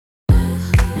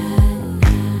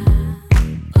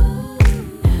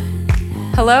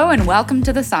Hello and welcome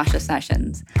to the Sasha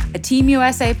Sessions, a Team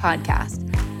USA podcast.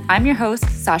 I'm your host,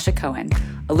 Sasha Cohen,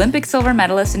 Olympic silver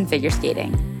medalist in figure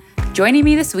skating. Joining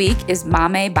me this week is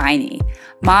Mame Baini.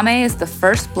 Mame is the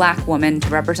first Black woman to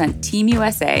represent Team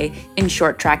USA in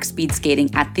short track speed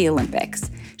skating at the Olympics.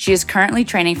 She is currently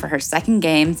training for her second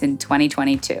games in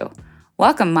 2022.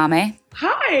 Welcome, Mame.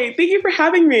 Hi, thank you for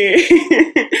having me.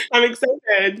 I'm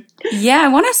excited. Yeah, I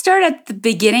want to start at the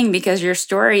beginning because your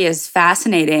story is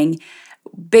fascinating.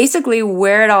 Basically,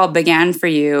 where it all began for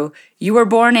you. You were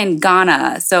born in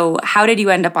Ghana, so how did you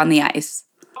end up on the ice?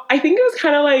 I think it was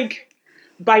kind of like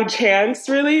by chance,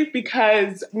 really,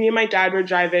 because me and my dad were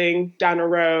driving down a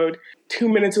road 2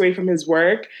 minutes away from his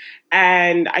work.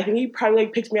 And I think he probably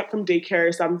picked me up from daycare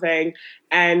or something.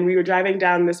 And we were driving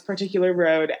down this particular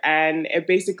road, and it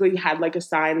basically had like a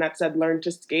sign that said, "Learn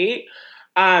to skate."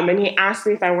 And he asked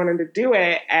me if I wanted to do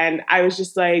it. And I was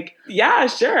just like, yeah,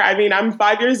 sure. I mean, I'm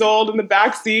 5 years old in the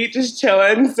back seat, just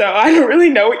chilling. So I don't really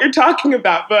know what you're talking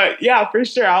about. But yeah, for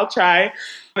sure, I'll try.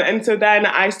 And so then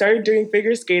I started doing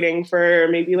figure skating for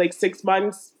maybe like 6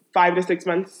 months, 5 to 6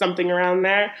 months, something around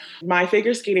there. My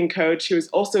figure skating coach, who was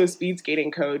also a speed skating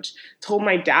coach, told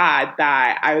my dad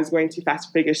that I was going too fast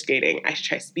for figure skating. I should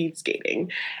try speed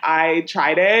skating. I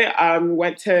tried it,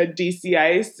 went to DC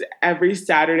Ice every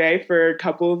Saturday for a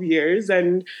couple of years.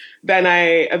 And then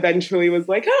I eventually was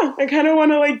like, oh, I kind of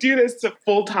want to like do this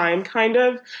full time kind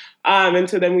of. And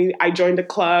so then I joined a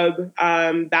club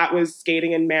that was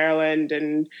skating in Maryland,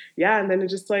 and then it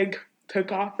just like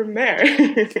took off from there.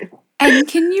 And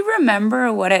can you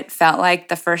remember what it felt like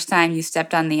the first time you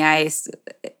stepped on the ice?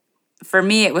 For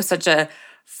me, it was such a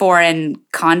foreign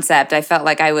concept. I felt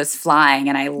like I was flying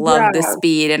and I loved the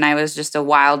speed, and I was just a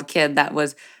wild kid that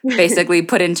was basically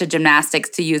put into gymnastics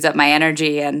to use up my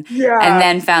energy and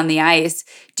then found the ice.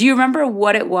 Do you remember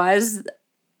what it was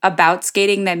about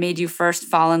skating that made you first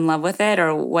fall in love with it,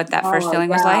 or what that first feeling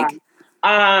was like?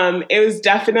 It was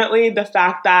definitely the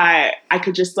fact that I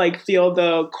could just like feel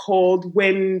the cold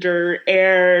wind or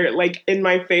air like in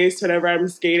my face whenever I'm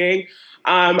skating.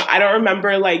 I don't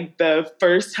remember like the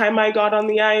first time I got on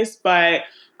the ice, but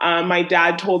my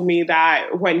dad told me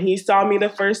that when he saw me the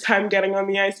first time getting on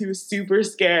the ice, he was super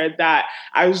scared that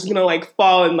I was just gonna like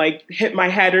fall and like hit my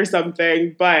head or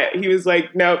something. But he was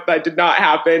like, nope, that did not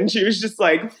happen. She was just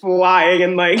like flying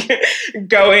and like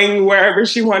going wherever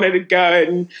she wanted to go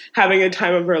and having a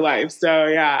time of her life. So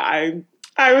yeah,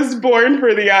 I was born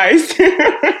for the ice.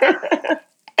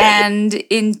 And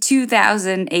in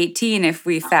 2018, if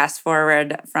we fast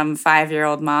forward from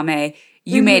 5-year-old Mame,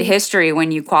 you made history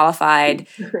when you qualified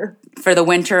for the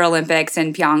Winter Olympics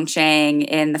in Pyeongchang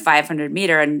in the 500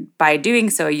 meter. And by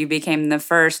doing so, you became the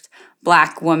first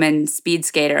Black woman speed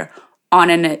skater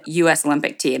on a U.S.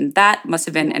 Olympic team. That must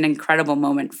have been an incredible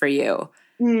moment for you.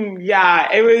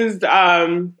 Yeah, it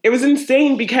was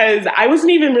insane because I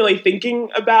wasn't even really thinking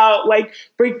about like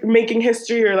making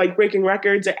history or like breaking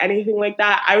records or anything like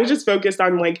that. I was just focused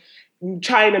on like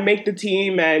trying to make the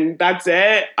team, and that's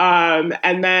it.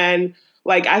 And then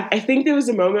like I think there was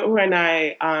a moment when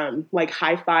I like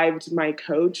high-fived my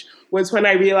coach, was when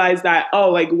I realized that, oh,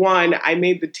 like one, I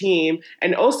made the team,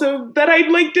 and also that I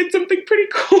like did something pretty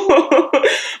cool.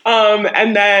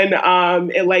 And then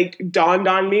it like dawned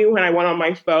on me when I went on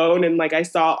my phone and like I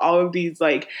saw all of these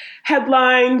like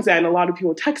headlines and a lot of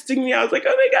people texting me. I was like,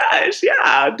 oh my gosh,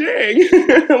 yeah,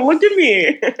 dang, look at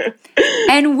me.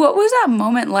 And what was that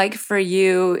moment like for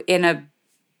you in a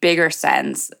bigger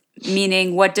sense?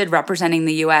 Meaning, what did representing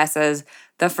the U.S. as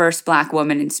the first Black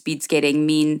woman in speed skating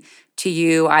mean to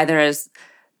you, either as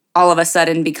all of a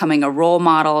sudden becoming a role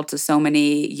model to so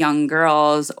many young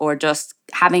girls, or just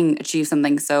having achieved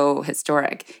something so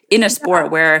historic in a sport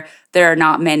where there are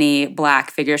not many Black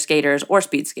figure skaters or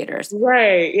speed skaters?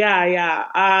 Right.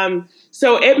 Yeah.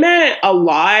 So it meant a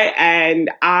lot. And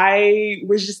I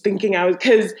was just thinking,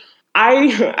 because I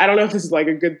don't know if this is like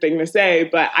a good thing to say,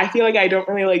 but I feel like I don't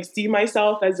really like see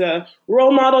myself as a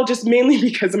role model, just mainly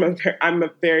because I'm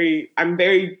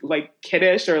very like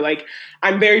kiddish, or like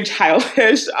I'm very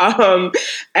childish.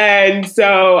 And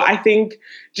so I think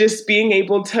just being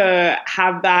able to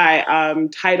have that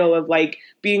title of like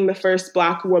being the first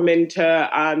Black woman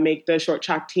to make the short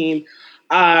track team,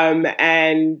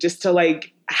 and just to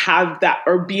like have that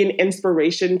or be an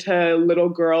inspiration to little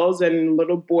girls and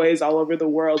little boys all over the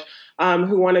world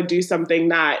who want to do something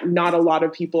that not a lot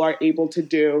of people are able to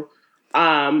do,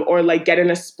 or like get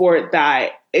in a sport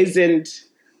that isn't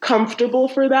comfortable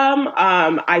for them.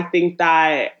 I think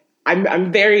that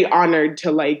I'm very honored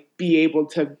to like be able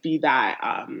to be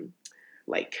that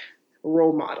like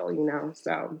role model, you know?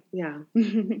 So yeah.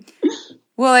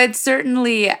 Well, it's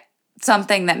certainly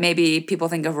something that maybe people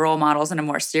think of role models in a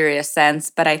more serious sense,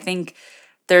 but I think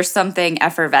there's something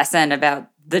effervescent about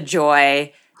the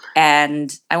joy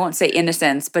and I won't say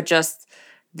innocence, but just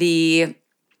the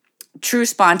true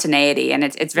spontaneity. And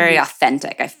it's very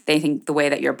authentic. I think the way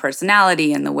that your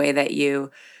personality and the way that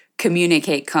you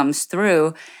communicate comes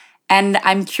through. And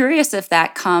I'm curious if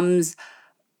that comes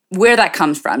where that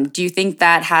comes from. Do you think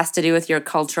that has to do with your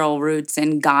cultural roots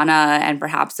in Ghana and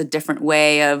perhaps a different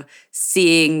way of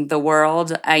seeing the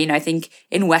world? I think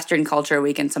in Western culture,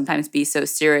 we can sometimes be so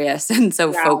serious and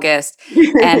so focused.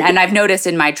 And I've noticed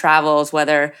in my travels,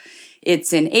 whether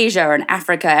it's in Asia or in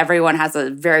Africa, everyone has a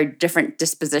very different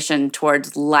disposition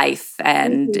towards life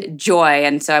and joy.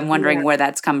 And so I'm wondering where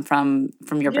that's come from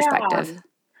your perspective.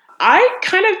 I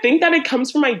kind of think that it comes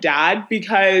from my dad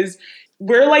because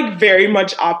we're like very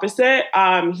much opposite.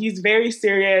 He's very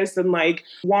serious and like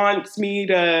wants me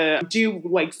to do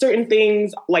like certain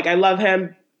things. Like I love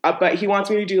him, but he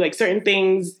wants me to do like certain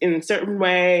things in a certain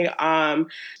way. And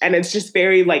it's just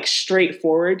very like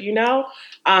straightforward,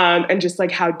 and just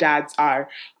like how dads are.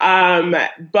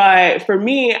 But for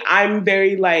me, I'm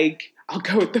very like, I'll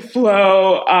go with the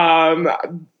flow.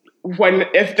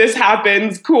 If this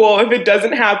happens, cool. If it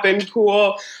doesn't happen,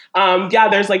 cool.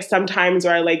 There's like some times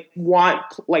where I like want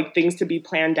like things to be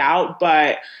planned out,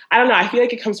 but I don't know. I feel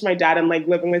like it comes from my dad and like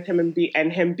living with him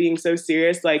and him being so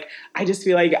serious. Like I just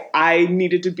feel like I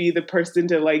needed to be the person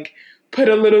to like put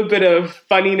a little bit of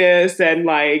funniness and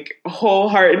like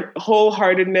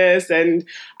wholeheartedness and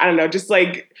I don't know, just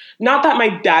like not that my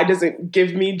dad doesn't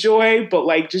give me joy, but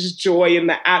like just joy in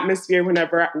the atmosphere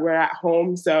whenever we're at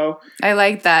home. So I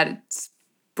like that. It's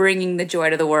bringing the joy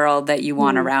to the world that you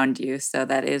want around you. So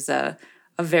that is a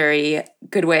very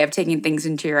good way of taking things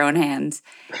into your own hands.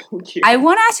 I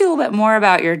want to ask you a little bit more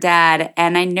about your dad.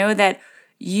 And I know that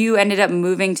you ended up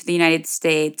moving to the United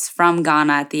States from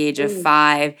Ghana at the age of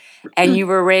 5, and you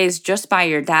were raised just by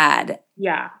your dad.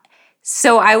 Yeah.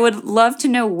 So I would love to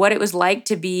know what it was like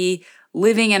to be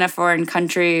living in a foreign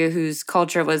country whose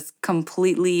culture was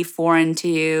completely foreign to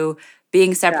you,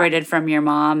 being separated from your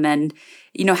mom and,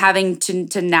 having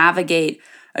to navigate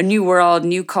a new world,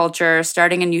 new culture,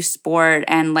 starting a new sport.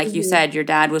 And like you said, your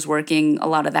dad was working a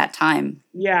lot of that time.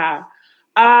 Yeah.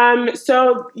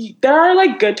 So there are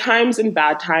like good times and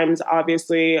bad times,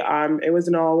 obviously. It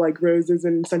wasn't all like roses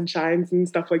and sunshines and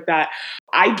stuff like that.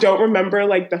 I don't remember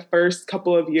like the first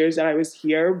couple of years that I was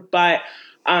here, but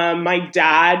my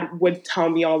dad would tell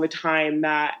me all the time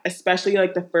that, especially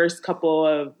like the first couple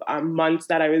of months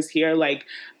that I was here, like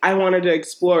I wanted to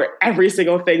explore every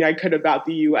single thing I could about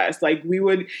the U.S. Like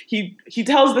he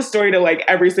tells the story to like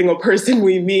every single person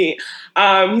we meet.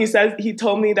 He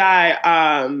told me that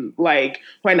like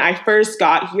when I first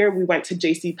got here, we went to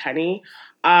JCPenney.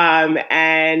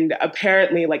 And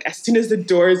apparently like as soon as the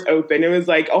doors open, it was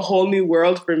like a whole new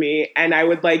world for me. And I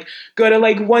would like go to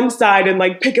like one side and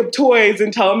like pick up toys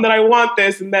and tell them that I want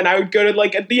this. And then I would go to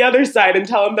like at the other side and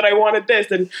tell them that I wanted this.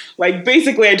 And like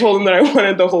basically I told them that I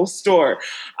wanted the whole store.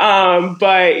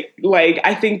 But like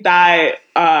I think that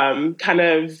kind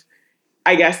of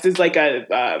I guess is like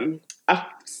a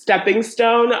stepping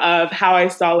stone of how I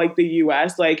saw like the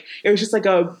US. Like it was just like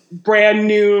a brand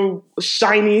new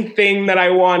shiny thing that I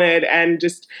wanted and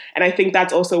I think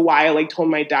that's also why I like told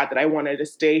my dad that I wanted to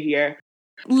stay here.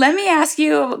 Let me ask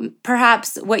you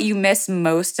perhaps what you miss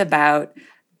most about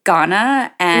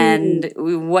Ghana and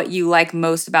what you like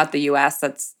most about the US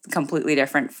that's completely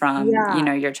different from,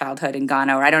 your childhood in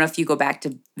Ghana, or I don't know if you go back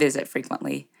to visit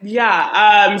frequently.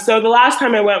 Yeah. So the last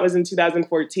time I went was in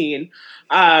 2014.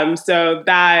 So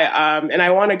that, and I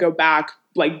want to go back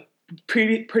like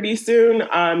pretty soon,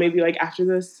 maybe like after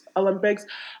this Olympics.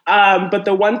 But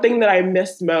the one thing that I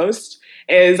miss most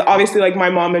is obviously like my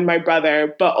mom and my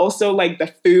brother, but also like the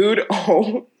food.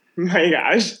 Oh my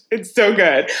gosh, it's so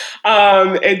good.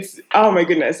 Oh my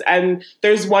goodness. And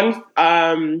there's one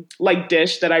like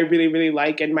dish that I really, really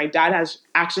like, and my dad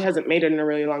hasn't made it in a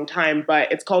really long time, but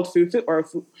it's called fufu, or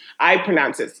I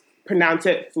pronounce it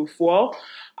fufu.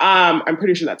 I'm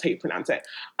pretty sure that's how you pronounce it.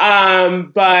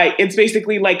 But it's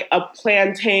basically like a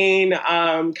plantain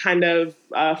kind of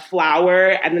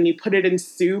flour, and then you put it in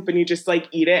soup and you just like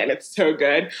eat it, and it's so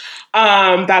good.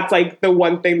 That's like the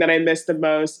one thing that I miss the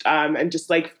most. And just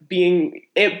like being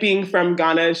from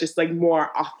Ghana is just like more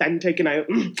authentic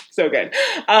and so good.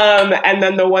 And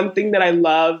then the one thing that I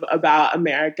love about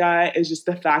America is just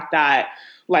the fact that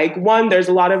like one, there's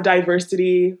a lot of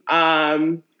diversity.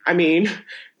 I mean,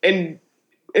 and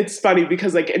it's funny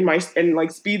because like in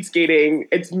like speed skating,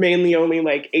 it's mainly only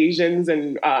like Asians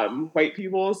and white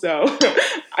people. So,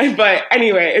 but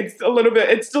anyway, it's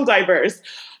still diverse.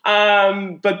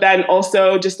 But then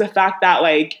also just the fact that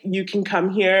like you can come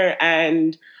here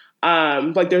and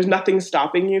like there's nothing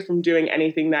stopping you from doing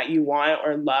anything that you want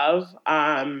or love.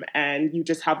 And you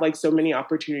just have like so many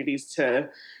opportunities to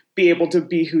be able to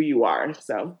be who you are.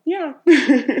 So yeah.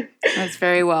 That's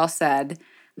very well said.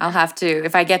 I'll have to,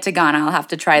 if I get to Ghana, I'll have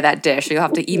to try that dish. You'll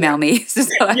have to email me so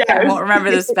I won't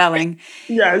remember the spelling.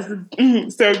 Yes,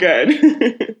 so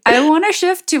good. I want to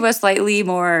shift to a slightly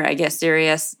more, I guess,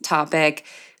 serious topic.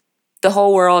 The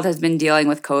whole world has been dealing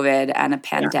with COVID and a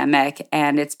pandemic,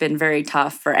 and it's been very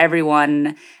tough for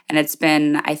everyone. And it's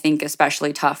been, I think,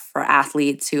 especially tough for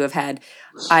athletes who have had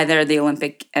either the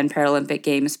Olympic and Paralympic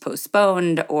Games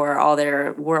postponed or all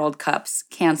their World Cups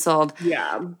canceled.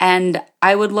 Yeah. And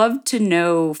I would love to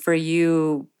know for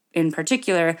you in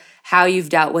particular how you've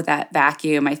dealt with that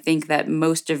vacuum. I think that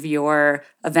most of your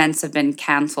events have been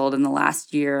canceled in the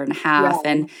last year and a half.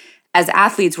 And as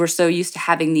athletes, we're so used to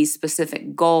having these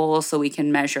specific goals so we can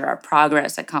measure our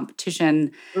progress at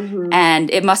competition.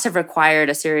 And it must have required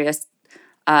a serious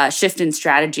shift in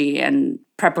strategy and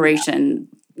preparation.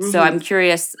 So I'm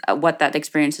curious what that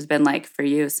experience has been like for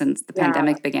you since the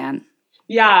pandemic began.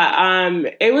 Yeah,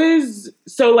 it was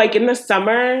so like in the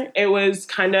summer, it was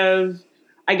kind of,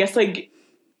 I guess like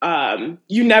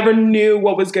you never knew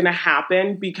what was going to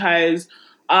happen because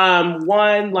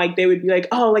one, like they would be like,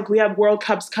 oh, like we have World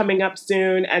Cups coming up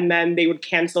soon. And then they would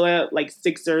cancel it like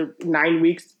 6 or 9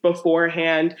 weeks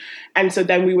beforehand. And so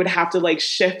then we would have to like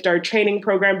shift our training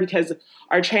program because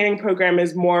our training program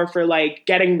is more for like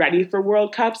getting ready for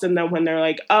World Cups. And then when they're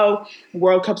like, oh,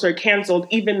 World Cups are canceled,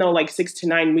 even though like 6 to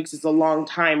 9 weeks is a long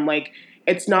time, like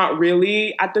it's not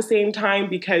really at the same time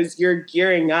because you're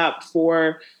gearing up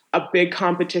for a big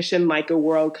competition like a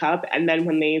World Cup. And then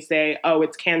when they say, oh,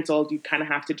 it's canceled, you kind of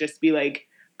have to just be like,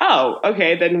 oh,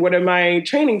 okay, then what am I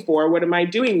training for? What am I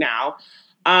doing now?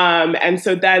 And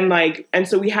so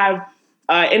we have,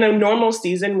 in a normal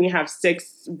season, we have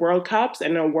 6 World Cups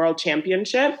and a World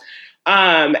Championship.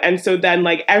 And so then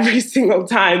like every single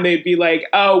time they'd be like,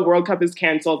 oh, World Cup is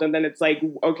canceled. And then it's like,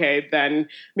 okay, then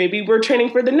maybe we're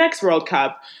training for the next World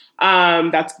Cup.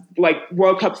 That's like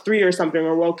World Cup 3 or something,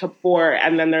 or World Cup 4.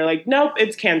 And then they're like, nope,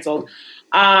 it's canceled.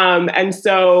 And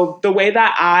so the way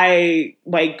that I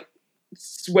like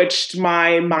switched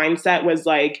my mindset was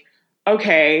like,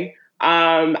 okay,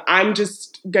 I'm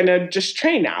just gonna just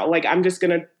train now. Like, I'm just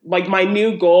gonna, like, my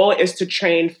new goal is to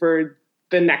train for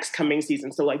the next coming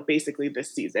season. So like basically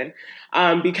this season,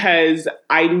 because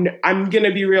I'm going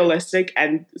to be realistic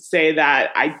and say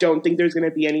that I don't think there's going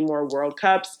to be any more World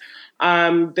Cups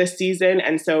this season.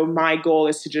 And so my goal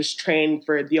is to just train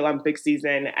for the Olympic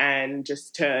season and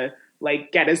just to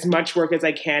like get as much work as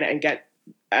I can and get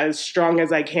as strong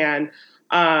as I can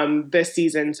this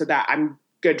season so that I'm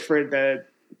good for the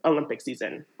Olympic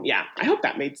season. Yeah, I hope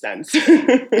that made sense.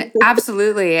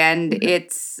 Absolutely. And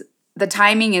the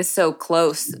timing is so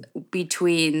close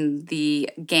between the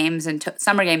games and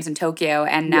summer games in Tokyo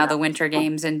and now the winter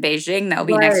games in Beijing. That'll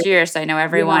be next year. So I know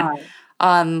everyone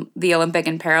the Olympic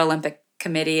and Paralympic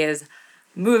Committee is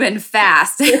moving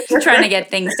fast trying to get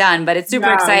things done. But it's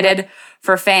super excited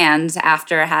for fans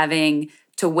after having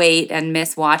to wait and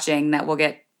miss watching that we'll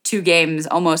get 2 games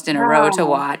almost in a row to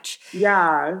watch.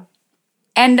 Yeah.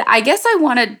 And I guess I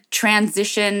want to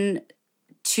transition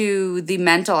to the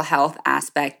mental health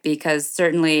aspect because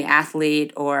certainly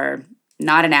athlete or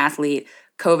not an athlete,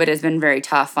 COVID has been very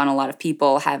tough on a lot of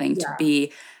people having to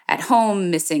be at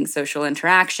home, missing social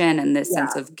interaction and this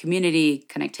sense of community,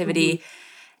 connectivity.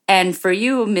 And for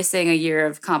you, missing a year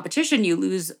of competition, you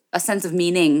lose a sense of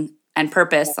meaning and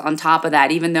purpose on top of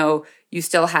that, even though you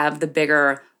still have the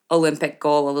bigger Olympic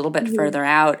goal a little bit further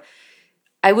out.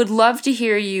 I would love to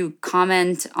hear you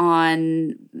comment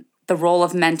on the role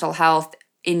of mental health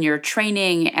in your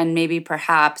training and maybe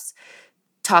perhaps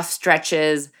tough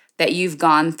stretches that you've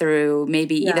gone through,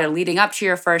 maybe either leading up to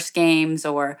your first games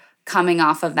or coming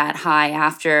off of that high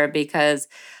after, because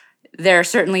there are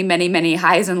certainly many, many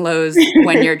highs and lows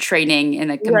when you're training in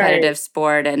a competitive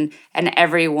sport and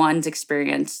everyone's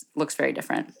experience looks very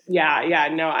different. Yeah,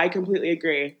 no, I completely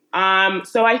agree.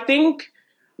 So I think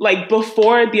like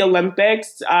before the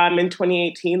Olympics in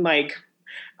 2018, like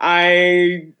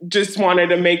I just wanted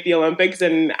to make the Olympics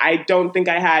and I don't think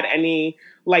I had any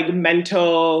like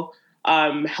mental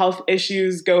health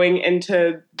issues going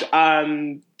into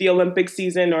the Olympic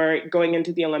season or going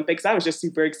into the Olympics. I was just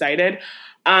super excited.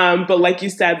 But like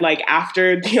you said, like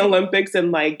after the Olympics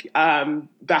and like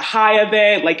the high of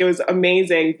it, like it was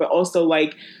amazing, but also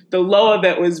like the low of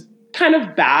it was kind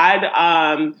of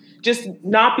bad. Just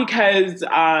not because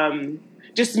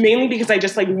just mainly because I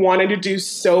just like wanted to do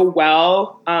so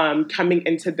well coming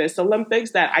into this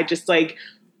Olympics that I just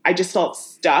felt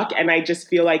stuck, and I just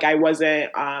feel like I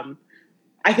wasn't.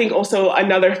 I think also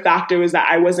another factor was that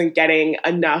I wasn't getting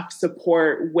enough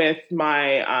support with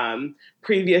my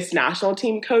previous national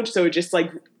team coach. So it just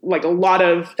like a lot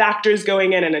of factors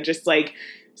going in, and it just like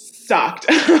sucked.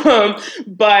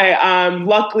 But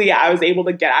luckily I was able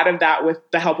to get out of that with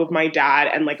the help of my dad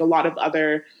and like a lot of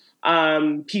other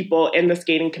people in the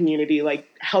skating community, like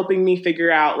helping me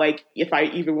figure out like if I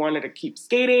even wanted to keep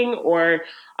skating or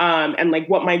and like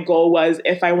what my goal was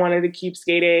if I wanted to keep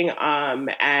skating,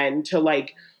 and to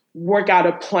like work out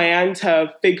a plan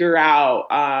to figure out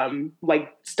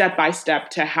like step by step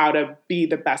to how to be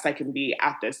the best I can be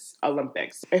at this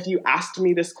Olympics. If you asked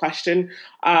me this question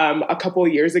a couple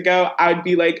of years ago, I would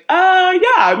be like,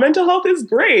 yeah, mental health is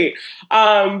great,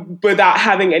 without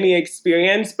having any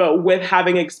experience. But with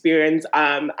having experience,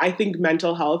 I think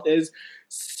mental health is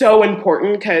so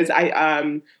important because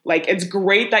like it's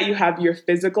great that you have your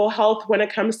physical health when it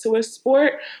comes to a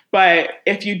sport, but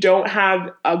if you don't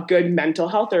have a good mental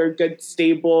health or a good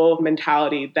stable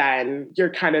mentality, then you're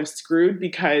kind of screwed.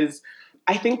 Because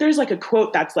I think there's like a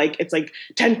quote that's like, it's like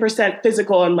 10%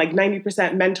 physical and like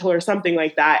 90% mental or something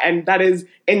like that. And that is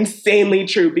insanely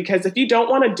true, because if you don't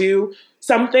want to do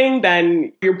something,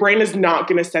 then your brain is not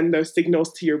going to send those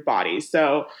signals to your body.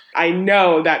 So I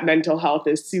know that mental health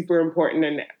is super important,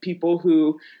 and people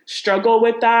who struggle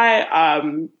with that,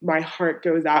 my heart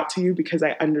goes out to you because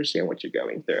I understand what you're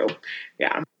going through.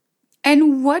 Yeah.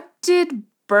 And what did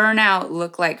burnout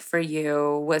look like for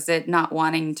you? Was it not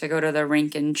wanting to go to the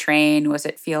rink and train? Was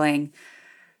it feeling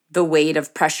the weight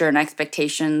of pressure and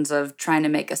expectations of trying to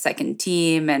make a second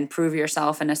team and prove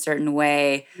yourself in a certain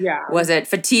way? Yeah. Was it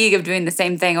fatigue of doing the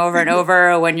same thing over and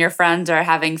over when your friends are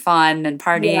having fun and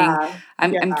partying? Yeah.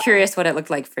 I'm curious what it looked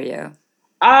like for you.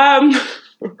 Um,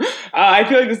 I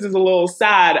feel like this is a little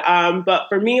sad, but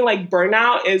for me, like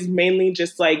burnout is mainly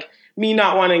just like me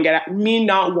not wanting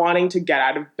to get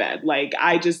out of bed. Like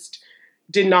I just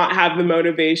did not have the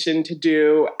motivation to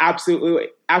do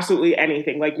absolutely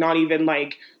anything. Like not even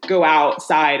like go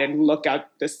outside and look at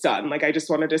the sun. Like I just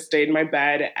wanted to stay in my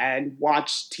bed and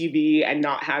watch TV and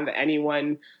not have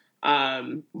anyone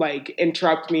like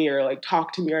interrupt me or like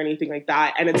talk to me or anything like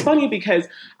that. And it's funny because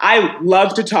I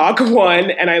love to talk, one,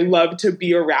 and I love to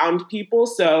be around people.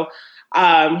 So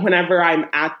whenever I'm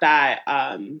at that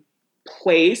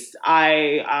place,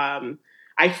 I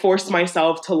force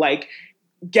myself to like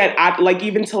get out, like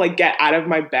even to like get out of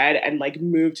my bed and like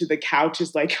move to the couch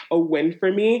is like a win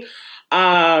for me.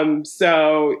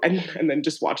 So and then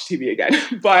just watch TV again.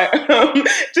 But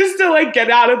just to like get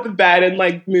out of the bed and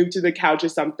like move to the couch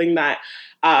is something that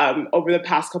over the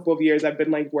past couple of years I've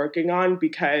been like working on,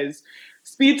 because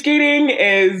speed skating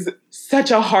is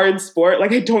such a hard sport.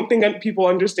 Like I don't think people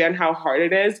understand how hard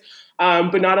it is.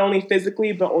 But not only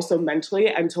physically, but also mentally.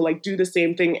 And to like do the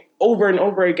same thing over and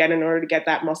over again in order to get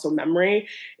that muscle memory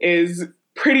is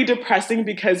pretty depressing,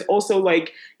 because also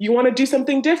like you want to do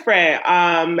something different.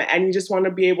 And you just want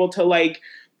to be able to like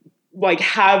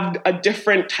have a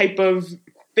different type of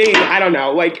thing, I don't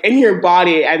know, like in your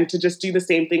body, and to just do the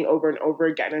same thing over and over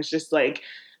again is just like,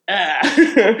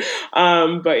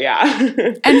 but yeah.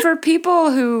 And for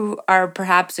people who are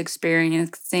perhaps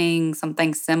experiencing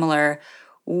something similar,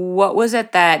 what was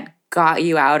it that got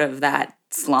you out of that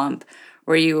slump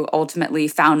where you ultimately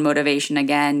found motivation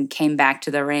again, came back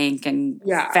to the rink, and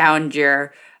Yeah. found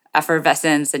your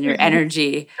effervescence and your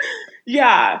energy?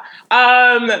 Yeah.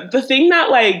 The thing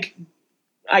that like,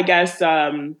 I guess,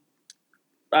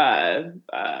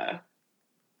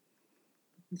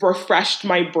 refreshed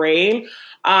my brain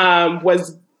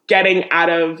was getting out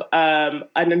of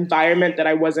an environment that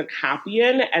I wasn't happy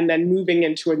in and then moving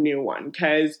into a new one.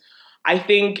 Because but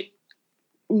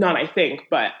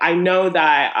I know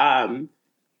that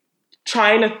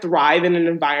trying to thrive in an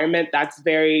environment that's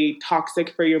very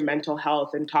toxic for your mental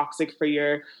health and toxic for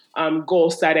your goal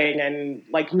setting and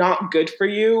like not good for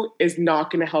you is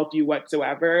not going to help you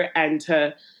whatsoever. And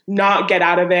to not get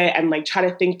out of it and like try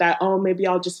to think that, oh, maybe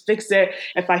I'll just fix it.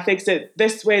 If I fix it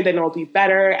this way, then it'll be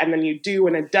better. And then you do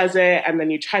and it doesn't. And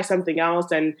then you try something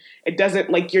else and it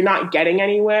doesn't, like you're not getting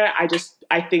anywhere.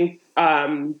 I think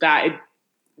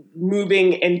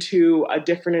moving into a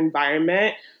different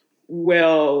environment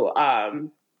will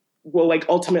like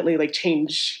ultimately like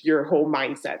change your whole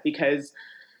mindset, because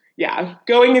yeah,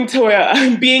 going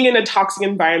into being in a toxic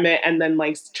environment and then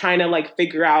like trying to like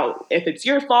figure out if it's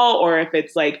your fault or if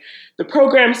it's like the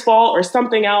program's fault or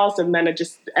something else, and then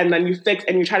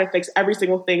you try to fix every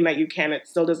single thing that you can, it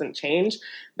still doesn't change.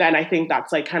 Then I think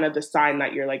that's like kind of the sign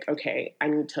that you're like, okay, I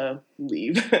need to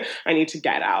leave. I need to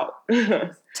get out.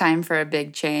 Time for a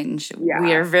big change. We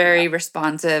Yeah. are very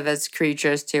responsive as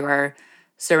creatures to our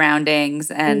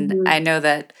surroundings, and Mm-hmm. I know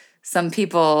that some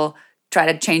people try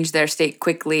to change their state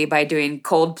quickly by doing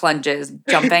cold plunges,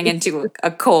 jumping into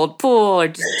a cold pool, or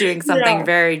just doing something Yeah.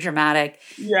 very dramatic.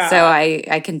 So Yeah.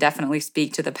 I can definitely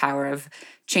speak to the power of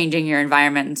changing your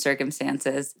environment and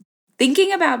circumstances.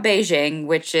 Thinking about Beijing,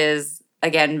 which is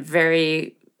again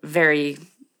very, very,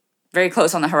 very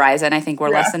close on the horizon. I think we're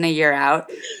less Yeah. than a year out.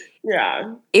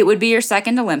 Yeah. It would be your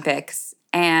second Olympics,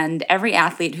 and every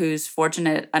athlete who's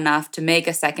fortunate enough to make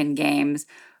a second games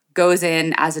goes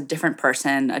in as a different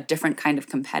person, a different kind of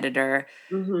competitor,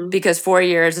 Mm-hmm. because 4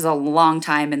 years is a long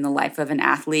time in the life of an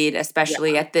athlete, Yeah.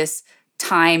 especially at this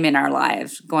time in our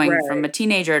lives, going from Right. a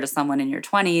teenager to someone in your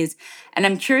 20s. And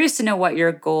I'm curious to know what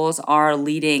your goals are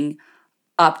leading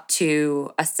up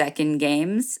to a second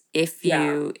games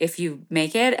Yeah. if you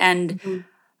make it, and Mhm.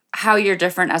 how you're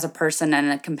different as a person and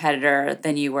a competitor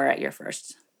than you were at your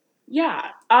first. Yeah.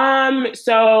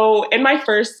 So in my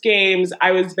first games,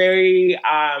 I was very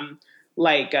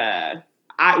like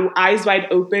eyes wide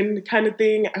open kind of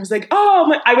thing. I was like,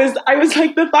 I was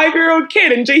like the 5-year-old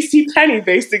kid in J.C. Penney,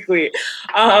 basically,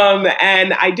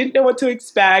 and I didn't know what to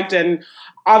expect. And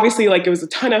obviously, like it was a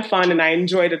ton of fun, and I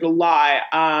enjoyed it a lot.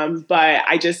 But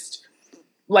I just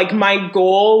like my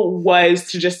goal was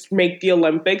to just make the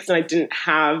Olympics, and I didn't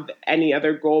have any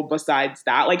other goal besides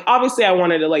that. Like obviously I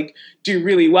wanted to like do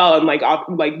really well and like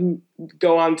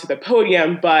go on to the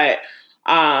podium, but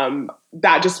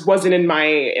that just wasn't in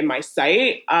my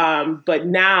sight. But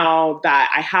now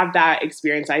that I have that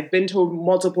experience, I've been to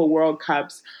multiple World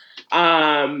Cups,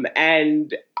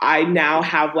 and I now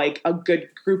have like a good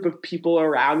group of people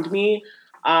around me.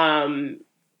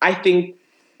 I think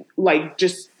like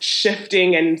just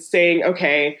shifting and saying,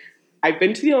 okay, I've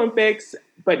been to the Olympics,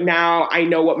 but now I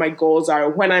know what my goals are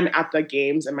when I'm at the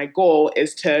games, and my goal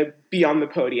is to be on the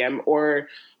podium or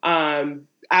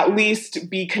at least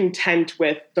be content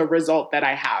with the result that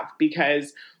I have.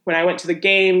 Because when I went to the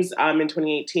games in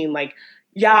 2018, like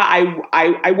yeah,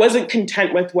 I wasn't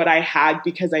content with what I had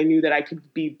because I knew that I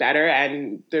could be better.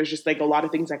 And there's just like a lot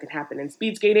of things that can happen in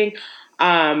speed skating.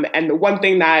 And the one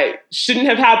thing that shouldn't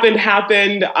have happened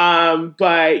happened.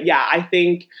 But yeah, I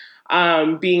think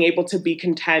being able to be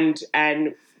content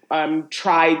and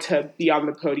try to be on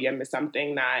the podium is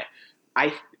something that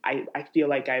I I feel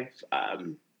like I've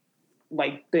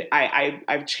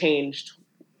changed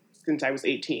since I was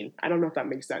 18. I don't know if that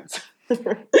makes sense.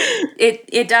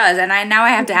 It does, and I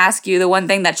have to ask you the one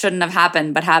thing that shouldn't have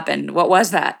happened but happened. What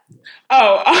was that?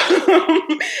 Oh,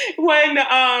 when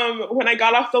I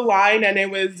got off the line and it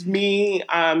was me,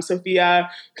 Sophia,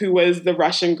 who was the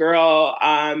Russian girl,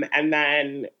 and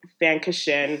then Fan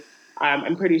Kashin,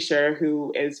 I'm pretty sure,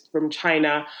 who is from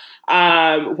China.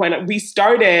 When we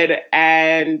started,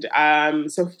 and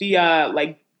Sophia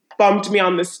like bumped me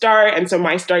on the start, and so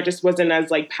my start just wasn't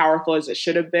as like powerful as it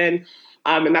should have been.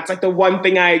 And that's like the one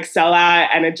thing I excel at.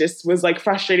 And it just was like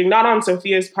frustrating, not on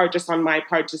Sophia's part, just on my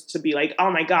part, just to be like, oh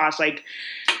my gosh, like,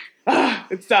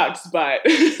 it sucks. But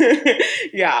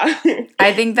yeah.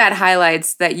 I think that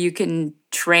highlights that you can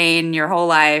train your whole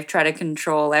life, try to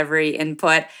control every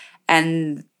input,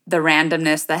 and the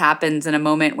randomness that happens in a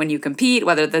moment when you compete,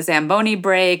 whether the Zamboni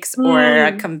breaks or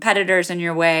a Mm, competitor's in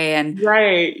your way, and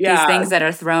right. these Yeah. things that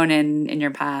are thrown in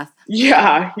your path.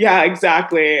 Yeah, yeah,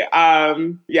 exactly.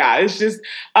 Yeah, it's just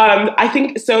I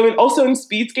think so. And also in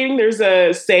speed skating, there's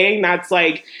a saying that's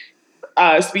like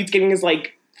speed skating is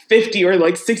like 50 or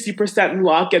like 60%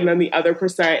 luck, and then the other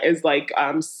percent is like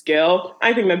skill.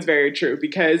 I think that's very true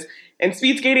because in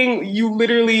speed skating, you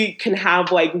literally can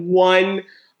have like one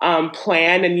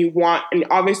plan, and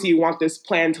obviously you want this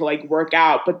plan to like work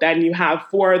out, but then you have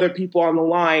four other people on the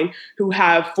line who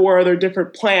have four other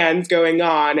different plans going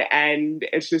on, and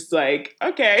it's just like,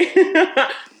 okay,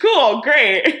 cool,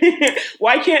 great.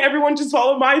 Why can't everyone just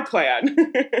follow my plan?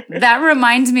 That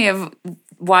reminds me of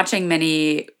watching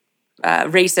many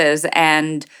races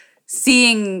and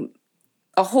seeing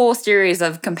a whole series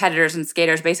of competitors and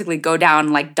skaters basically go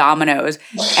down like dominoes,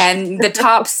 and the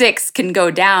top six can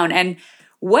go down. And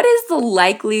what is the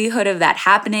likelihood of that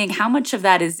happening? How much of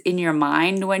that is in your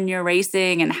mind when you're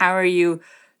racing, and how are you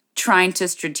trying to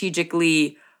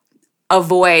strategically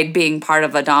avoid being part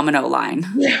of a domino line?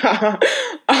 Yeah.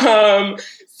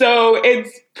 So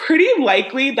it's pretty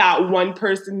likely that one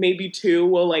person, maybe two,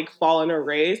 will like fall in a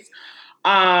race.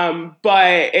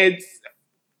 But it's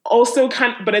also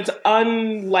but it's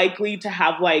unlikely to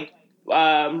have like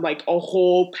a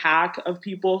whole pack of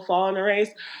people fall in a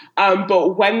race.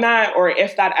 But when that, or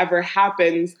if that ever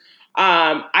happens,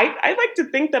 I like to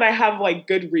think that I have like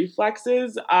good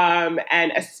reflexes.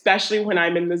 And especially when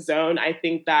I'm in the zone, I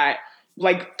think that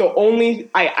like the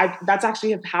only I that's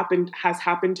actually has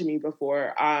happened to me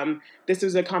before. This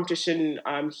was a competition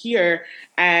here,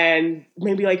 and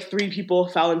maybe like three people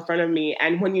fell in front of me.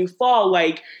 And when you fall,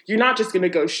 like you're not just gonna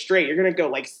go straight, you're gonna go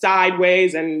like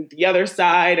sideways and the other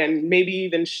side, and maybe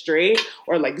even straight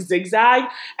or like zigzag.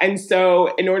 And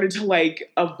so in order to like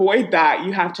avoid that,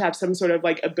 you have to have some sort of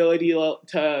like ability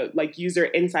to like use your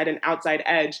inside and outside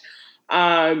edge.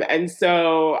 And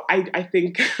so I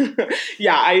think,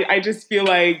 yeah, I just feel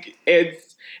like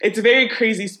it's a very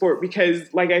crazy sport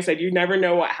because, like I said, you never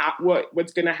know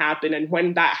what's going to happen, and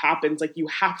when that happens, like you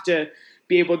have to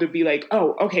be able to be like,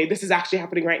 oh, okay, this is actually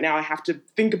happening right now. I have to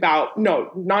think about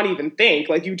not even think.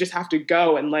 Like you just have to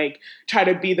go and like try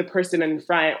to be the person in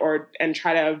front, and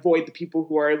try to avoid the people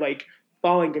who are like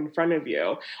falling in front of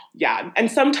you. Yeah. And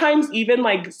sometimes even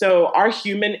like, so our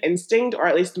human instinct, or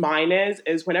at least mine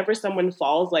is whenever someone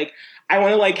falls, like I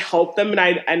want to like help them, and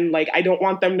I don't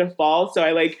want them to fall.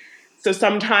 So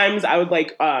sometimes I would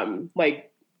like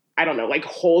I don't know, like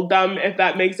hold them, if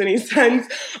that makes any sense.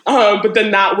 But then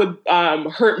that would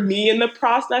hurt me in the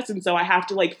process. And so I have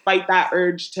to like fight that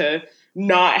urge to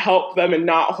not help them and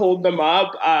not hold them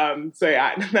up. So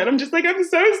yeah, and then I'm just like, I'm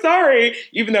so sorry,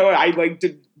 even though I like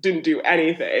didn't do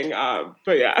anything.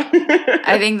 But yeah.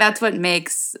 I think that's what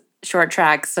makes short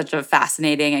track such a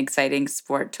fascinating, exciting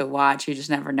sport to watch. You just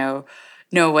never know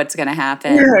what's going to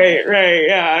happen. Right,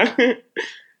 yeah.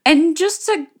 And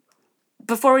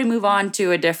before we move on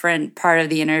to a different part of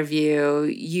the interview,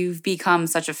 you've become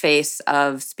such a face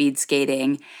of speed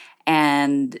skating,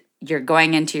 and you're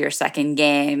going into your second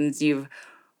games. You've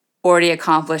already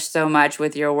accomplished so much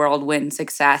with your whirlwind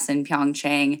success in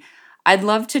Pyeongchang. I'd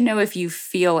love to know if you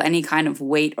feel any kind of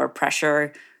weight or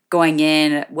pressure going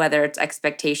in, whether it's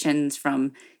expectations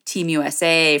from Team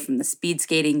USA, from the speed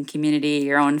skating community,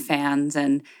 your own fans,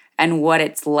 and what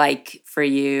it's like for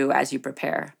you as you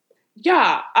prepare.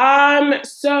 Yeah.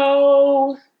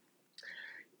 So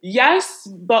yes,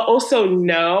 but also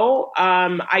no.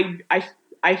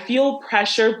 I feel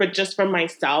pressure, but just from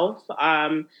myself.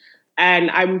 And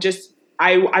I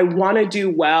want to do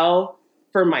well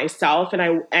for myself, and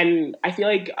I feel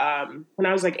like when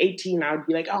I was like 18, I would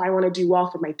be like, oh, I want to do well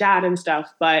for my dad and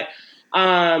stuff, but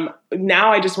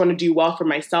now I just want to do well for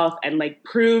myself and like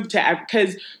prove to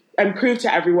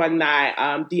everyone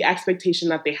that the expectation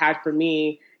that they had for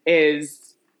me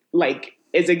is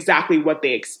exactly what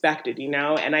they expected,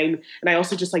 and I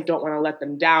also just like don't want to let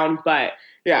them down. But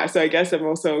yeah, so I guess I'm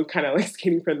also kind of like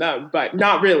skating for them, but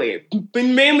not really, but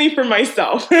mainly for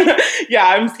myself. Yeah,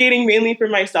 I'm skating mainly for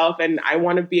myself, and I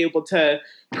want to be able to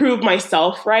prove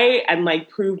myself right, and like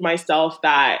prove myself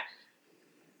that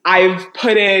I've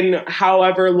put in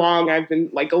however long. I've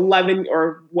been like 11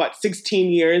 or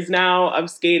 16 years now of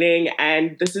skating.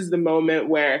 And this is the moment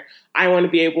where I want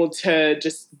to be able to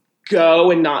just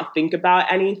go and not think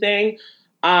about anything.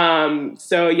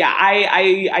 So yeah,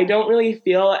 I don't really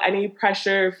feel any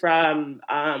pressure from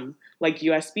like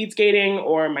US speed skating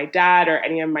or my dad or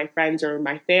any of my friends or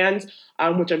my fans,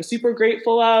 which I'm super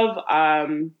grateful of.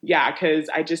 Yeah, because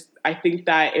I think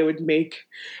that it would make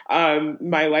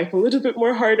my life a little bit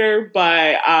more harder.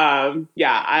 But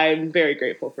yeah, I'm very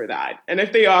grateful for that. And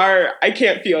if they are, I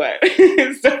can't feel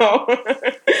it. So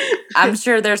I'm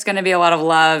sure there's going to be a lot of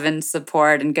love and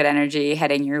support and good energy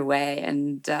heading your way,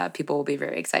 and people will be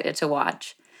very excited to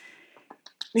watch.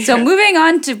 So moving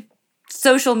on to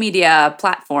social media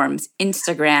platforms,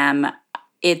 Instagram,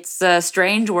 it's a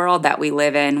strange world that we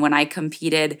live in. When I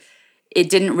competed, it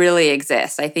didn't really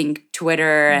exist. I think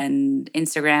Twitter and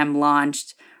Instagram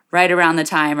launched right around the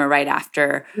time or right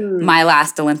after my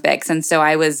last Olympics. And so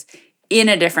I was in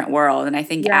a different world. And I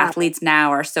think athletes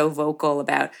now are so vocal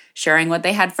about sharing what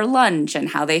they had for lunch and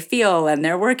how they feel and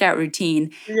their workout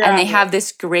routine. Yeah. And they have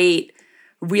this great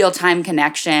real-time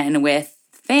connection with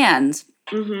fans.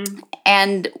 Mm-hmm.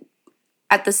 And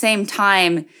at the same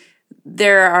time,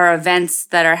 there are events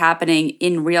that are happening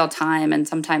in real time, and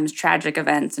sometimes tragic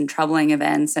events and troubling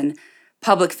events, and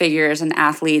public figures and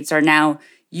athletes are now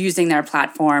using their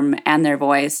platform and their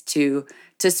voice to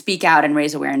speak out and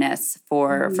raise awareness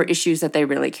for issues that they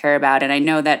really care about. And I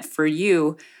know that for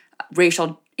you,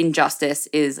 racial injustice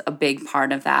is a big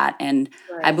part of that. And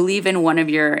I believe in one of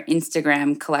your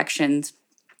Instagram collections,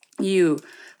 you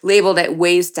labeled it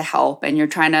ways to help, and you're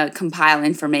trying to compile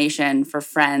information for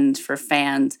friends, for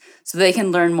fans, so they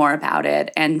can learn more about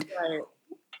it. And Right.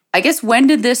 I guess, when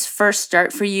did this first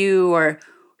start for you, or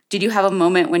did you have a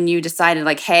moment when you decided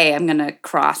like, hey, I'm going to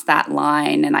cross that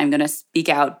line and I'm going to speak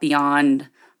out beyond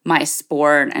my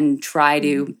sport and try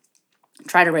to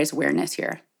raise awareness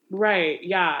here? Right.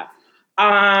 Yeah.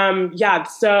 Yeah.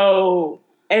 So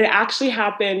it actually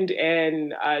happened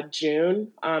in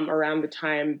June, around the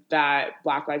time that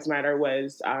Black Lives Matter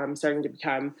was starting to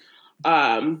become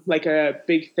like a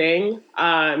big thing.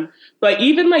 But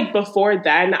even like before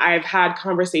then, I've had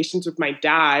conversations with my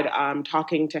dad,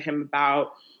 talking to him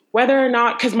about whether or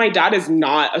not, because my dad is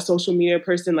not a social media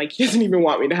person, like he doesn't even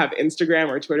want me to have Instagram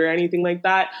or Twitter or anything like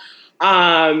that.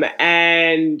 I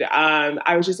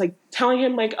was just like telling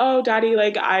him like, oh, daddy,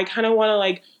 like I kind of want to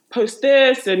like post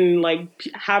this and like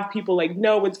have people like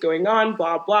know what's going on,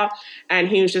 blah, blah. And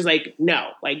he was just like, no,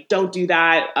 like don't do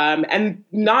that. And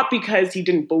not because he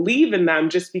didn't believe in them,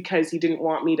 just because he didn't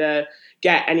want me to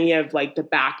get any of like the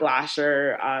backlash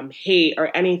or hate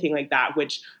or anything like that,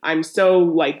 which I'm so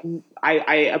like,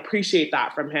 I appreciate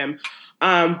that from him.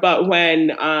 But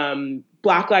when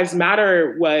Black Lives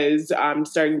Matter was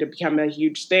starting to become a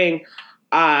huge thing,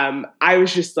 I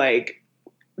was just like,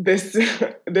 this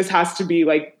this has to be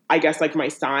like, I guess like my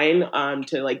sign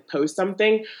to like post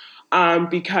something,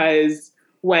 because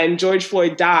when George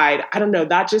Floyd died, I don't know,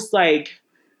 that just like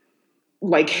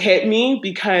hit me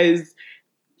because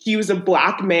he was a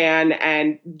Black man,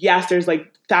 and yes, there's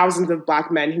like thousands of Black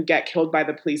men who get killed by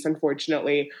the police,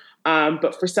 unfortunately.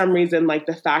 But for some reason, like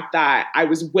the fact that I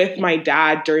was with my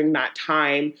dad during that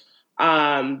time,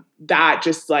 that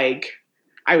just like,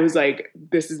 I was like,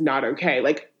 this is not okay.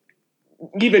 Like,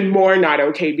 even more not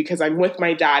okay because I'm with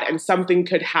my dad and something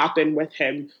could happen with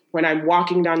him when I'm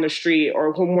walking down the street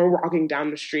or when we're walking down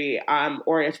the street,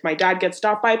 or if my dad gets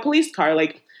stopped by a police car,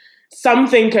 like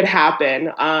something could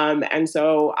happen. And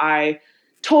so I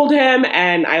told him,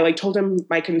 and I like told him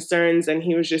my concerns, and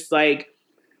he was just like,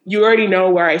 you already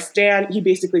know where I stand. He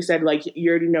basically said like,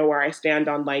 you already know where I stand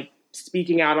on like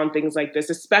speaking out on things like this,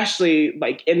 especially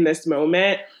like in this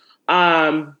moment.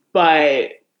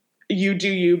 But you do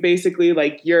you, basically,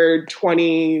 like you're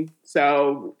 20,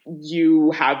 so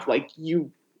you have like you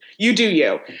do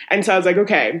you. And so I was like,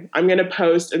 okay, I'm gonna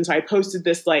post. And so I posted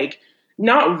this like,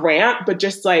 not rant, but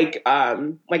just like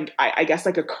I guess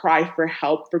like a cry for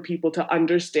help for people to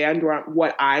understand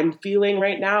what I'm feeling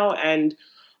right now. And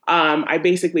I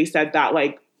basically said that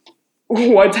like,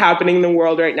 what's happening in the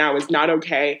world right now is not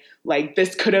okay. Like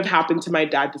this could have happened to my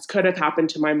dad, this could have happened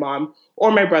to my mom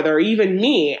or my brother or even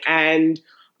me. And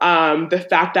the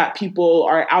fact that people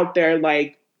are out there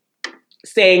like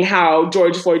saying how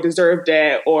George Floyd deserved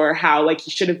it or how like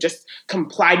he should have just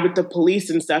complied with the police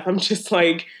and stuff, I'm just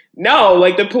like, no,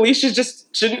 like the police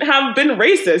shouldn't have been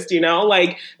racist, you know?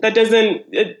 Like that doesn't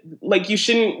like you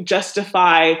shouldn't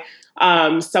justify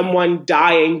someone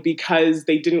dying because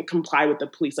they didn't comply with the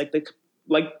police.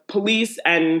 Like police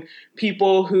and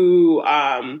people who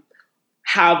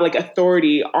have like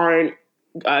authority aren't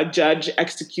judge,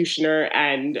 executioner,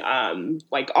 and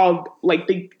like all like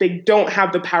they don't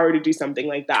have the power to do something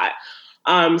like that.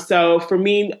 So for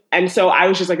me, and so I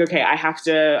was just like, okay, I have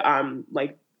to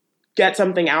like get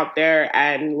something out there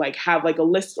and like have like a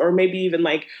list or maybe even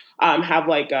like have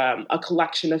like a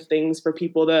collection of things for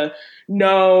people to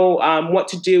know what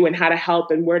to do and how to help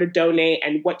and where to donate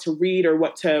and what to read or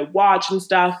what to watch and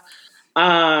stuff.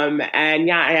 And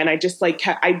yeah, and I just like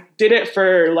I did it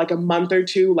for like a month or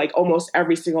two, like almost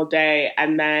every single day.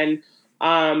 And then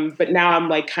but now I'm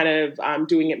like kind of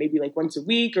doing it maybe like once a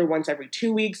week or once every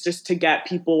 2 weeks, just to get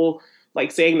people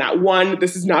like saying that, one,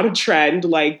 this is not a trend,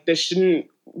 like this shouldn't,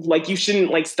 like you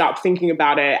shouldn't like stop thinking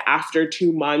about it after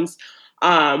 2 months.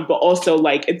 But also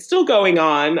like it's still going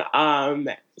on.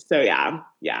 So yeah,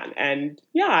 and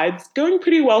yeah, it's going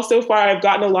pretty well so far. I've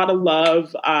gotten a lot of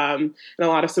love and a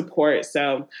lot of support.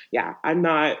 So yeah, I'm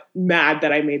not mad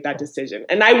that I made that decision,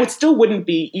 and I wouldn't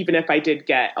be even if I did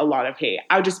get a lot of hate.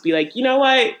 I would just be like, you know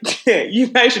what, you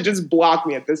guys should just block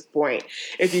me at this point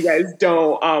if you guys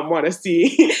don't want to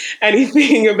see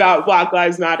anything about Black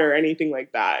Lives Matter or anything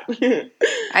like that.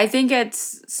 I think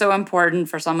it's so important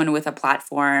for someone with a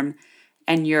platform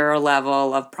and your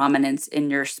level of prominence in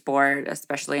your sport,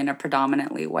 especially in a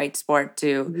predominantly white sport,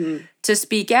 Mhm. to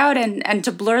speak out and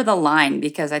to blur the line,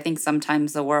 because I think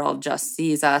sometimes the world just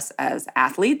sees us as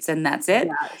athletes and that's it,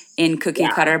 Yes. in cookie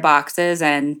Yeah. cutter boxes,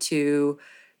 and to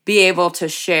be able to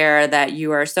share that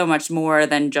you are so much more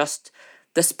than just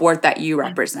the sport that you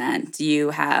represent.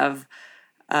 You have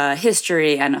a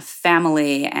history and a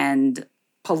family and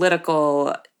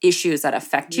political issues that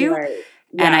affect you. Right.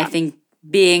 And I Yeah. think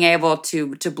being able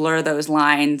to blur those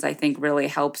lines, I think really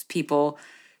helps people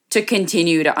to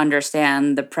continue to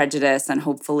understand the prejudice and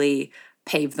hopefully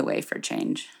pave the way for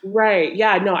change. Right.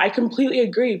 Yeah. No, I completely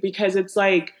agree because it's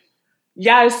like,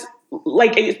 yes,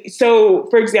 like, so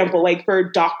for example, like for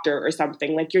a doctor or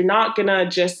something, like you're not gonna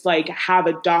just like have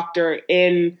a doctor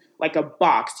in like a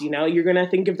box, you know, you're gonna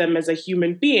think of them as a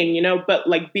human being, you know, but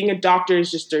like being a doctor is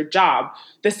just their job.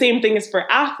 The same thing is for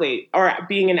athlete or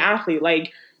being an athlete.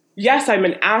 Like, yes, I'm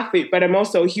an athlete, but I'm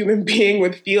also a human being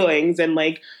with feelings and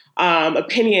like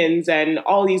opinions and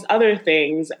all these other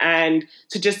things. And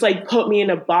to just like put me in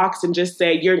a box and just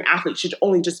say you're an athlete should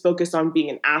only just focus on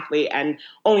being an athlete and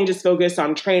only just focus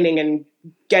on training and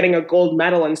getting a gold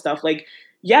medal and stuff. Like,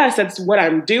 yes, that's what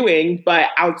I'm doing, but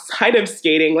outside of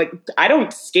skating, like I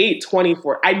don't skate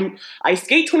 24. I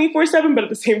skate 24/7, but at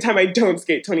the same time I don't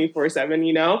skate 24/7,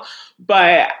 you know?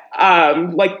 But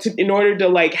like in order to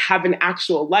like have an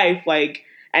actual life, like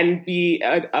and be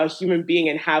a human being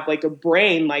and have like a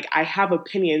brain, like I have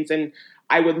opinions and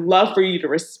I would love for you to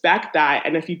respect that.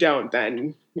 And if you don't,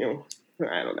 then, you know,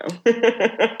 I don't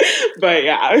know. But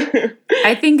yeah.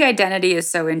 I think identity is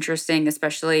so interesting,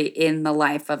 especially in the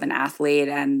life of an athlete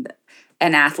and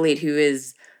an athlete who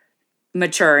is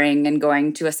maturing and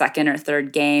going to a second or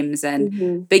third games and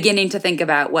Mhm. beginning to think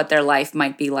about what their life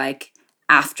might be like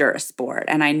after a sport.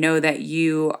 And I know that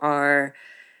you are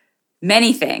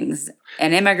many things,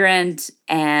 an immigrant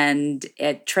and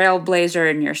a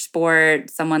trailblazer in your sport,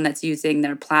 someone that's using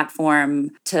their platform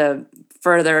to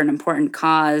further an important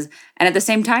cause. And at the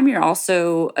same time, you're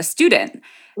also a student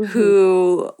Mhm.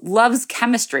 who loves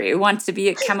chemistry, who wants to be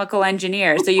a chemical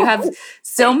engineer. So you have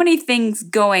so many things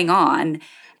going on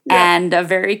Yeah. and a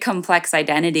very complex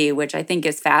identity, which I think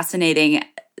is fascinating.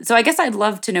 So I guess I'd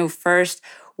love to know first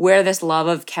where this love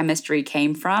of chemistry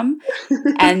came from.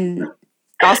 And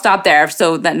I'll stop there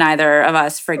so that neither of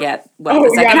us forget what the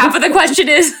Oh second yeah. half of the question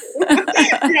is.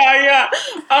 Yeah,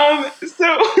 yeah.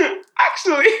 So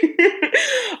actually,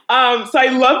 so I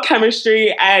love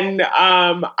chemistry and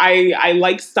I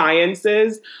like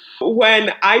sciences.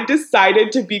 When I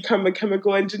decided to become a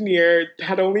chemical engineer,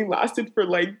 that only lasted for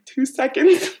like 2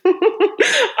 seconds.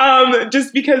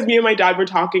 Just because me and my dad were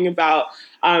talking about.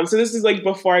 So this is like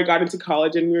before I got into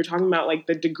college, and we were talking about like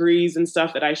the degrees and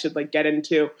stuff that I should like get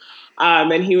into.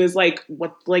 And he was like,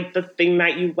 "What's like the thing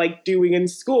that you like doing in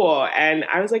school?" And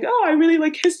I was like, "Oh, I really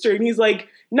like history." And he's like,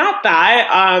 "Not that."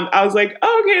 I was like,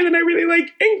 "Oh, okay." Then I really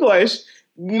like English.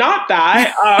 Not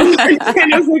that.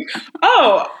 And I was like,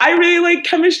 "Oh, I really like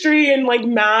chemistry and like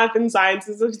math and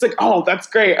sciences." He's like, "Oh, that's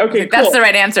great. I was Okay, like, that's cool." the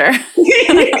right answer.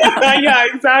 Yeah, yeah,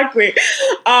 exactly.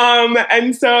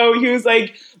 And so he was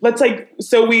like, let's like,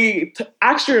 so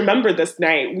actually remember this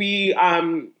night. We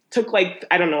took like,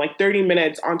 I don't know, like 30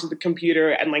 minutes onto the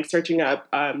computer and like searching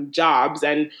up jobs.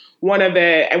 And one of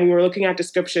it, and we were looking at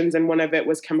descriptions, and one of it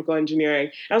was chemical engineering.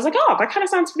 And I was like, oh, that kind of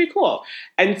sounds pretty cool.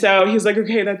 And so he was like,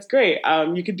 okay, that's great.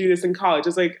 You could do this in college. I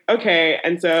was like, okay.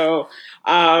 And so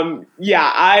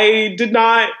yeah, I did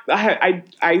not,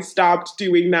 I stopped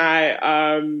doing that.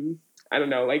 I don't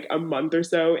know, like a month or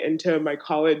so into my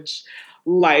college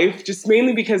life, just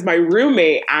mainly because my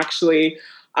roommate actually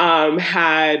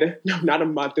had, no, not a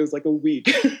month, it was like a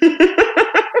week.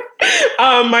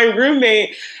 My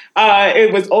roommate,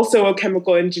 it was also a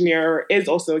chemical engineer, is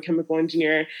also a chemical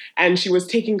engineer, and she was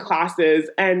taking classes,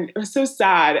 and it was so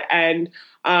sad. And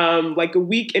like a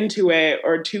week into it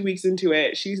or 2 weeks into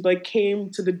it, she like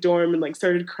came to the dorm and like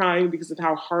started crying because of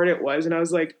how hard it was. And I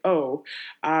was like, oh,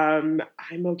 I'm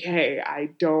okay. I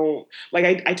don't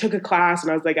like, I took a class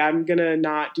and I was like, I'm gonna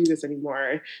not do this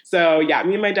anymore. So yeah,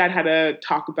 me and my dad had a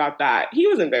talk about that. He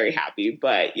wasn't very happy,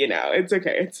 but you know, it's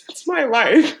okay. It's my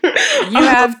life. You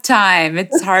have time.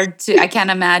 It's hard to, I can't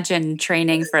imagine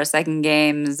training for a second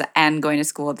games and going to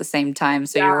school at the same time.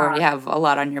 So you already Yeah. have a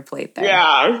lot on your plate there.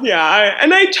 Yeah, yeah.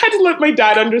 And I tried to let my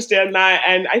dad understand that,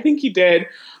 and I think he did.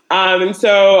 And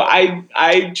so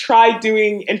I tried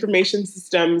doing information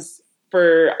systems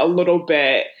for a little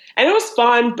bit, and it was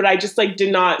fun, but I just like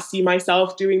did not see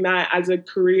myself doing that as a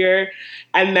career.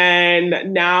 And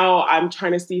then now I'm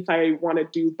trying to see if I want to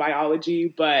do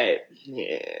biology, but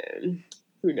yeah,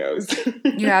 who knows?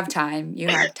 You have time. You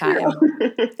have time.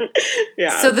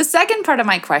 Yeah. So the second part of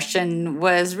my question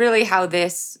was really how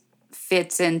this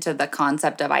fits into the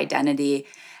concept of identity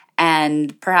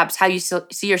and perhaps how you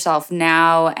see yourself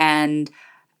now and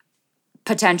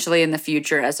potentially in the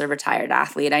future as a retired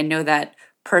athlete. I know that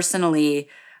personally,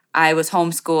 I was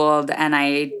homeschooled and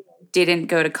I didn't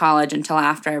go to college until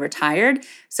after I retired.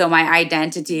 So my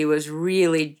identity was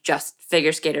really just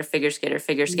figure skater, figure skater,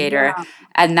 figure skater. Yeah.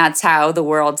 And that's how the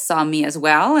world saw me as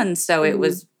well. And so it Mhm.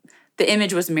 was, the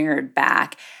image was mirrored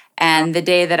back. And the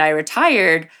day that I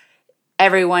retired,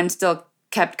 everyone still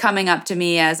kept coming up to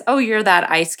me as, oh, you're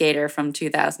that ice skater from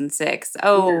 2006.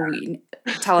 Oh,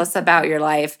 tell us about your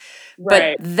life. But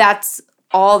Right. that's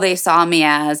all they saw me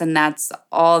as. And that's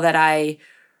all that I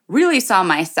really saw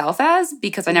myself as,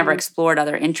 because I never Mhm. explored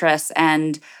other interests.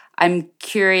 And I'm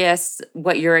curious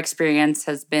what your experience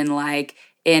has been like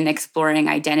in exploring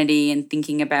identity and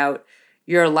thinking about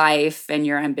your life and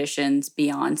your ambitions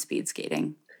beyond speed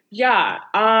skating. Yeah.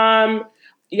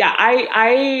 Yeah,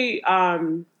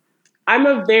 I'm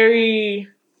a very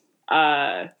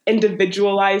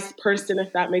individualized person,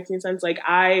 if that makes any sense. Like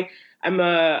I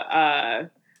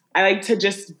like to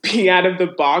just be out of the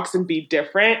box and be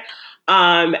different.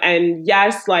 And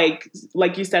yes, like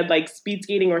you said, like speed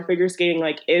skating or figure skating,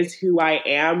 like is who I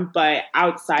am. But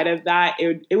outside of that,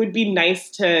 it would be nice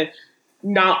to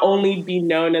not only be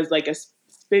known as like a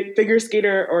figure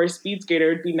skater or a speed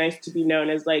skater. It'd be nice to be known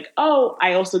as like, oh,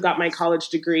 I also got my college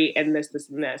degree in this, this,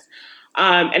 and this.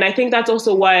 And I think that's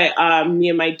also what me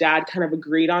and my dad kind of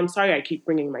agreed on. Sorry, I keep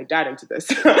bringing my dad into this,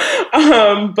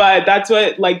 but that's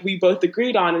what like we both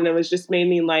agreed on, and it was just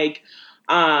mainly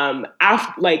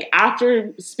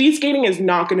after speed skating is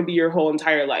not going to be your whole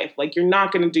entire life. Like you're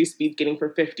not going to do speed skating for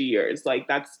 50 years. Like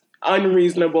that's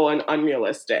unreasonable and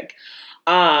unrealistic.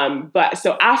 But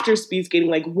so after speed skating,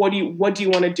 like what do you want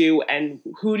to do and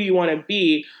who do you want to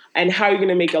be and how are you going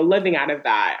to make a living out of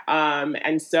that?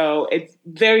 And so it's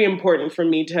very important for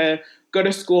me to go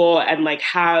to school and like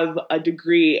have a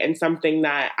degree in something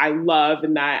that I love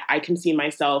and that I can see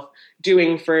myself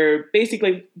doing for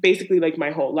basically like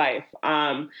my whole life.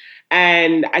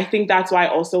 And I think that's why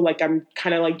also like I'm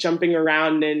kind of like jumping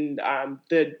around in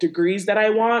the degrees that I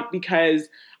want, because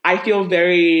I feel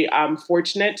very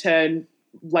fortunate to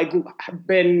like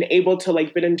been able to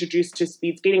like been introduced to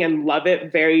speed skating and love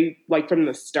it very like from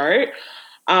the start,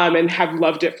 and have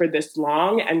loved it for this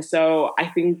long. And so I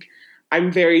think I'm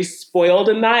very spoiled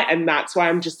in that, and that's why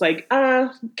I'm just like,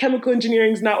 chemical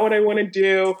engineering is not what I want to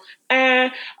do.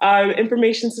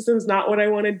 Information systems not what I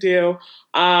want to do.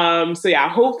 So yeah,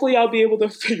 hopefully I'll be able to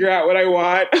figure out what I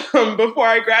want before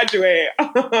I graduate.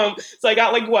 So I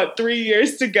got like 3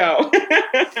 years to go.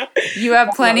 You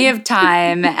have plenty of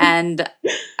time. And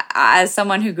as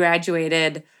someone who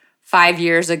graduated 5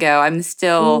 years ago, I'm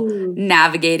still Mm,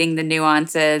 navigating the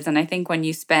nuances. And I think when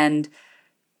you spend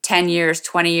 10 years,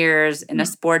 20 years in a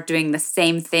sport doing the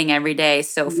same thing every day,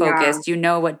 so yeah. focused, you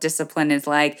know what discipline is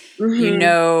like, you Hmm.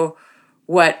 know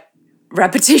what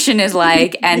repetition is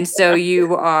like. And so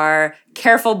you are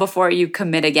careful before you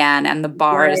commit again. And the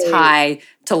bar is Right. high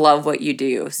to love what you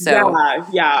do. So Yeah.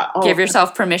 Yeah. give Oh,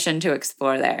 yourself permission to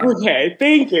explore there. okay.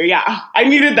 Thank you. Yeah. I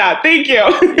needed that. Thank you.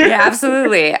 Yeah,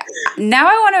 absolutely. Now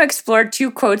I want to explore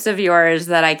two quotes of yours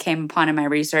that I came upon in my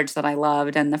research that I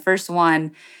loved. And the first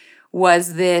one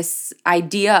was this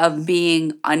idea of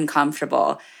being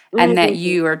uncomfortable, and that Mm,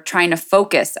 you are trying to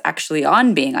focus actually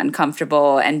on being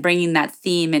uncomfortable and bringing that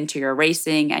theme into your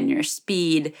racing and your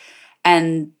speed,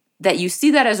 and that you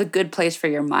see that as a good place for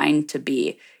your mind to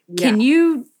be. yeah. Can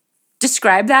you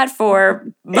describe that for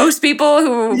most people who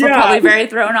were Yeah. probably very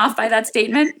thrown off by that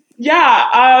statement? Yeah,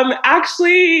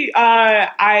 actually,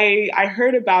 I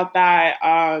heard about that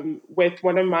with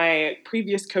one of my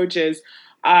previous coaches.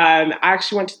 I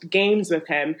actually went to the games with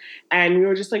him, and we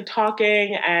were just like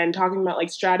talking about like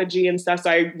strategy and stuff.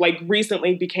 So I like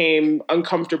recently became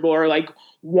uncomfortable or like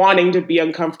wanting to be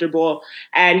uncomfortable,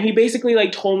 and he basically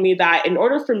like told me that in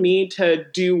order for me to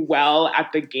do well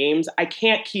at the games, I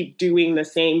can't keep doing the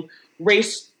same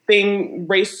race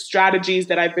strategies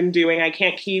that I've been doing. I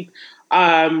can't keep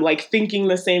like thinking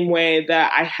the same way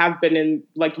that I have been in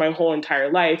like my whole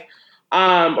entire life,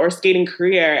 or skating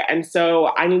career. And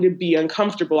so I need to be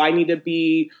uncomfortable. I need to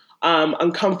be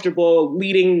uncomfortable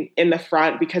leading in the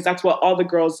front, because that's what all the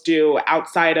girls do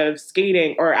outside of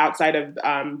skating or outside of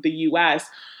the US.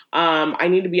 I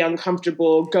need to be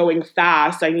uncomfortable going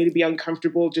fast. I need to be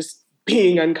uncomfortable just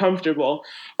being uncomfortable,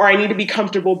 or I need to be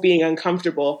comfortable being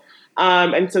uncomfortable.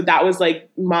 And so that was like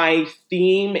my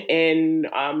theme in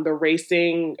the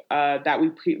racing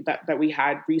that we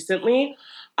had recently,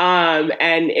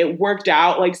 and it worked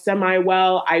out like semi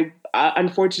well. I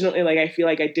unfortunately, like I feel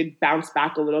like I did bounce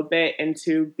back a little bit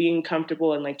into being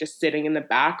comfortable and like just sitting in the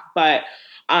back, but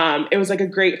it was like a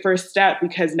great first step,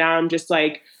 because now I'm just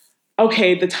like,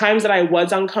 okay, the times that I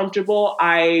was uncomfortable,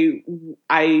 I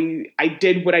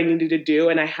did what I needed to do,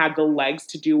 and I had the legs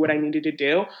to do what I needed to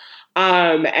do.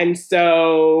 And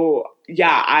so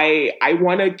yeah, I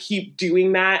want to keep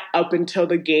doing that up until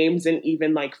the games and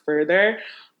even like further.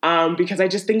 Because I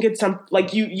just think it's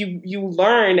like you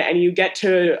learn and you get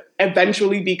to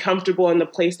eventually be comfortable in the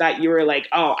place that you were like,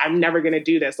 oh, I'm never gonna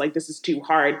do this. Like this is too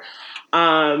hard.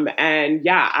 And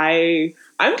yeah, I'm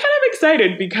kind of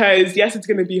excited because yes, it's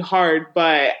gonna be hard,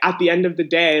 but at the end of the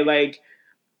day, like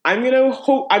I'm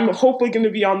hopefully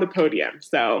gonna be on the podium.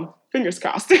 So fingers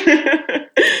crossed.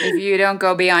 If you don't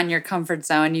go beyond your comfort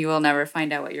zone, you will never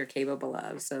find out what you're capable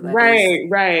of. So that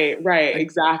is Right. a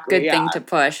Exactly. good Yeah. thing to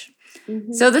push.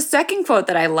 Mm-hmm. So the second quote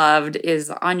that I loved is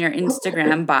on your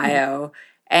Instagram bio,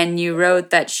 and you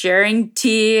wrote that sharing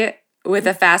tea with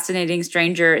a fascinating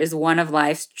stranger is one of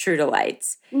life's true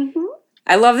delights. Mm-hmm.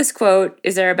 I love this quote.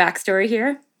 Is there a backstory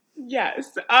here?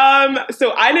 Yes.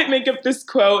 So I didn't make up this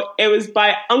quote. It was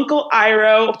by Uncle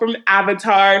Iroh from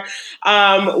Avatar.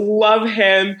 Love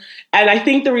him. And I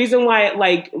think the reason why it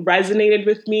like resonated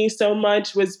with me so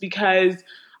much was because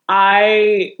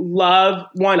I love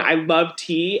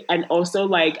tea, and also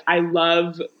like I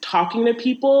love talking to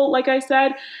people, like I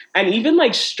said, and even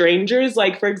like strangers.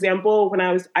 Like for example, when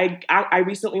I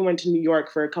recently went to New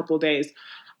York for a couple of days.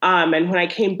 And when I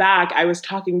came back, I was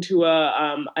talking to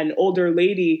an older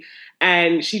lady,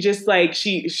 and she just like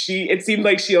she it seemed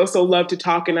like she also loved to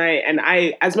talk, and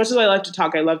I as much as I love to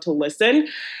talk, I love to listen.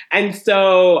 And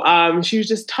so she was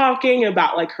just talking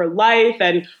about like her life,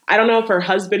 and I don't know if her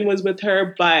husband was with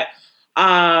her, but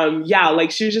yeah,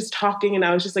 like she was just talking, and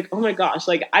I was just like, oh my gosh,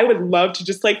 like I would love to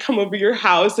just like come over your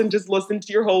house and just listen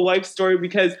to your whole life story,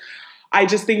 because I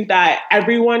just think that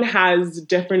everyone has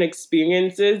different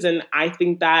experiences. And I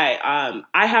think that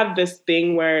I have this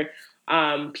thing where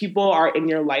people are in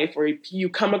your life, or you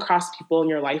come across people in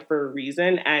your life for a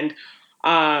reason. And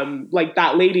like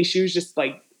that lady, she was just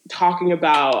like talking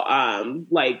about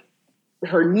like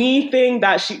her knee thing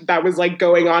that was like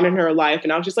going on in her life,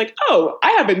 and I was just like, oh,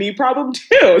 I have a knee problem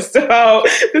too, so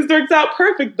this works out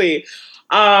perfectly.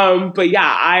 But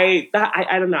yeah, I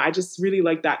don't know, I just really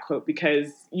like that quote, because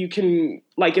you can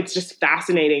like, it's just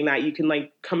fascinating that you can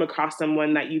like come across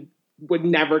someone that you would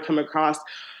never come across,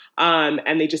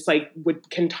 and they just like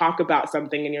can talk about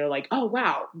something, and you're like, oh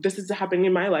wow, this is happening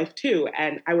in my life too,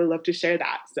 and I would love to share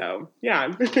that. So yeah.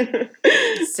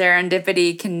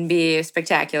 Serendipity can be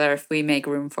spectacular if we make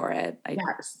room for it. I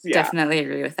Yes, yeah. definitely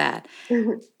agree with that.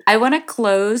 I want to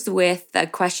close with a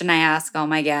question I ask all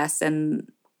my guests, and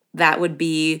that would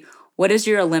be, what is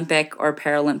your Olympic or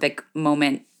Paralympic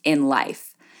moment in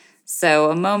life?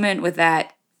 So a moment with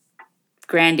that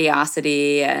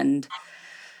grandiosity and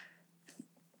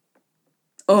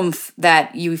oomph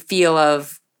that you feel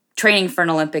of training for an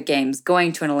Olympic Games,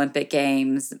 going to an Olympic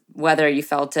Games, whether you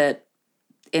felt it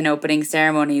in opening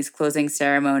ceremonies, closing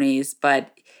ceremonies,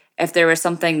 but if there was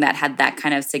something that had that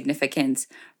kind of significance,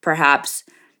 perhaps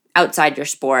outside your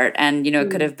sport, and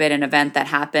it could have been an event that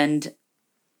happened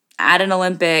at an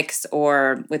Olympics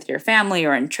or with your family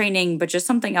or in training, but just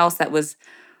something else that was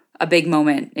a big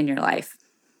moment in your life.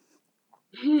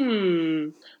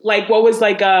 Like what was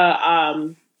like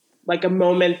a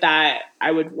moment that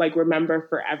I would like remember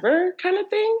forever, kind of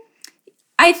thing?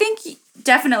 I think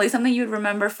definitely something you'd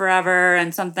remember forever,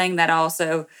 and something that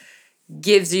also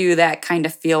gives you that kind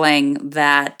of feeling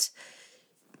that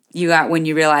you got when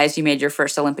you realized you made your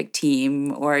first Olympic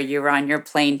team, or you were on your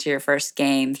plane to your first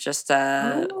games. Just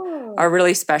a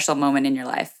really special moment in your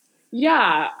life.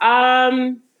 Yeah.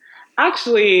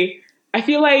 Actually, I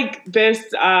feel like this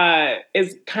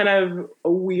is kind of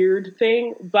a weird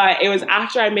thing, but it was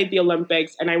after I made the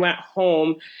Olympics and I went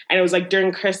home, and it was like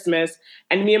during Christmas,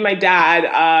 and me and my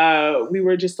dad, we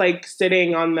were just like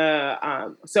sitting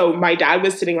on so my dad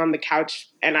was sitting on the couch,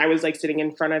 and I was like sitting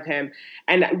in front of him,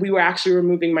 and we were actually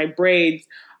removing my braids.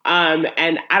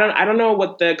 And I don't know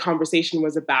what the conversation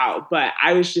was about, but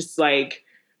I was just like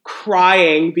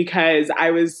crying because I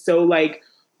was so like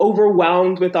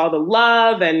overwhelmed with all the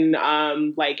love and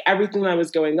like everything that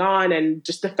was going on, and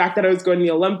just the fact that I was going to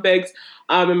the Olympics.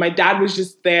 And my dad was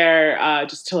just there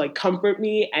just to like comfort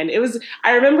me, and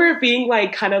I remember it being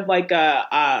like kind of like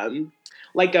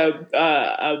like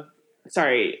a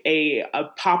a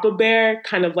Papa Bear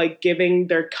kind of like giving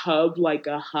their cub like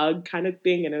a hug kind of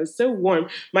thing, and it was so warm.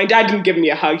 My dad didn't give me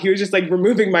a hug; he was just like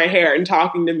removing my hair and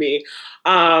talking to me.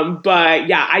 But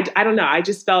yeah, I don't know. I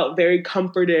just felt very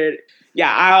comforted.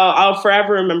 Yeah, I'll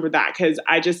forever remember that, because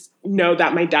I just know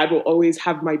that my dad will always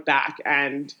have my back,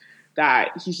 and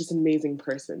that he's just an amazing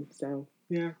person. So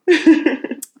yeah.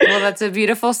 Well, that's a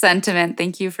beautiful sentiment.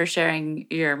 Thank you for sharing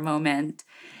your moment.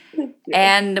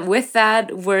 And with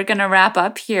that, we're going to wrap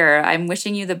up here. I'm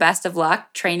wishing you the best of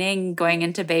luck training going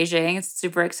into Beijing. It's a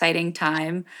super exciting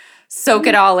time. soak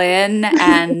it all in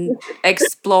and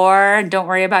explore. Don't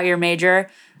worry about your major.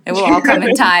 It will all come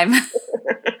in time.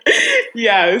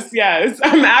 Yes.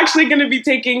 I'm actually going to be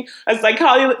taking a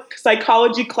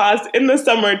psychology class in the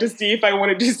summer to see if I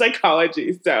want to do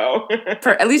psychology. So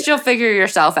At least you'll figure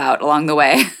yourself out along the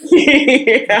way.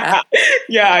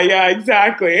 Yeah,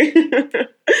 exactly.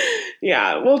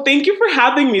 Yeah. Well, thank you for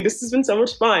having me. This has been so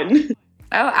much fun.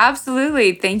 Oh,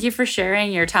 absolutely. Thank you for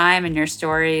sharing your time and your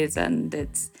stories. And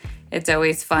it's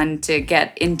always fun to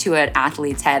get into an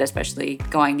athlete's head, especially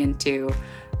going into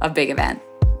a big event.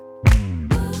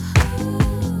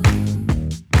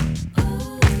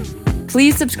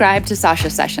 Please subscribe to Sasha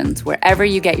Sessions wherever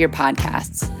you get your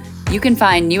podcasts. You can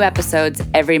find new episodes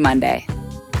every Monday.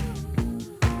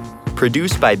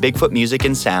 Produced by Bigfoot Music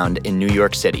and Sound in New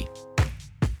York City.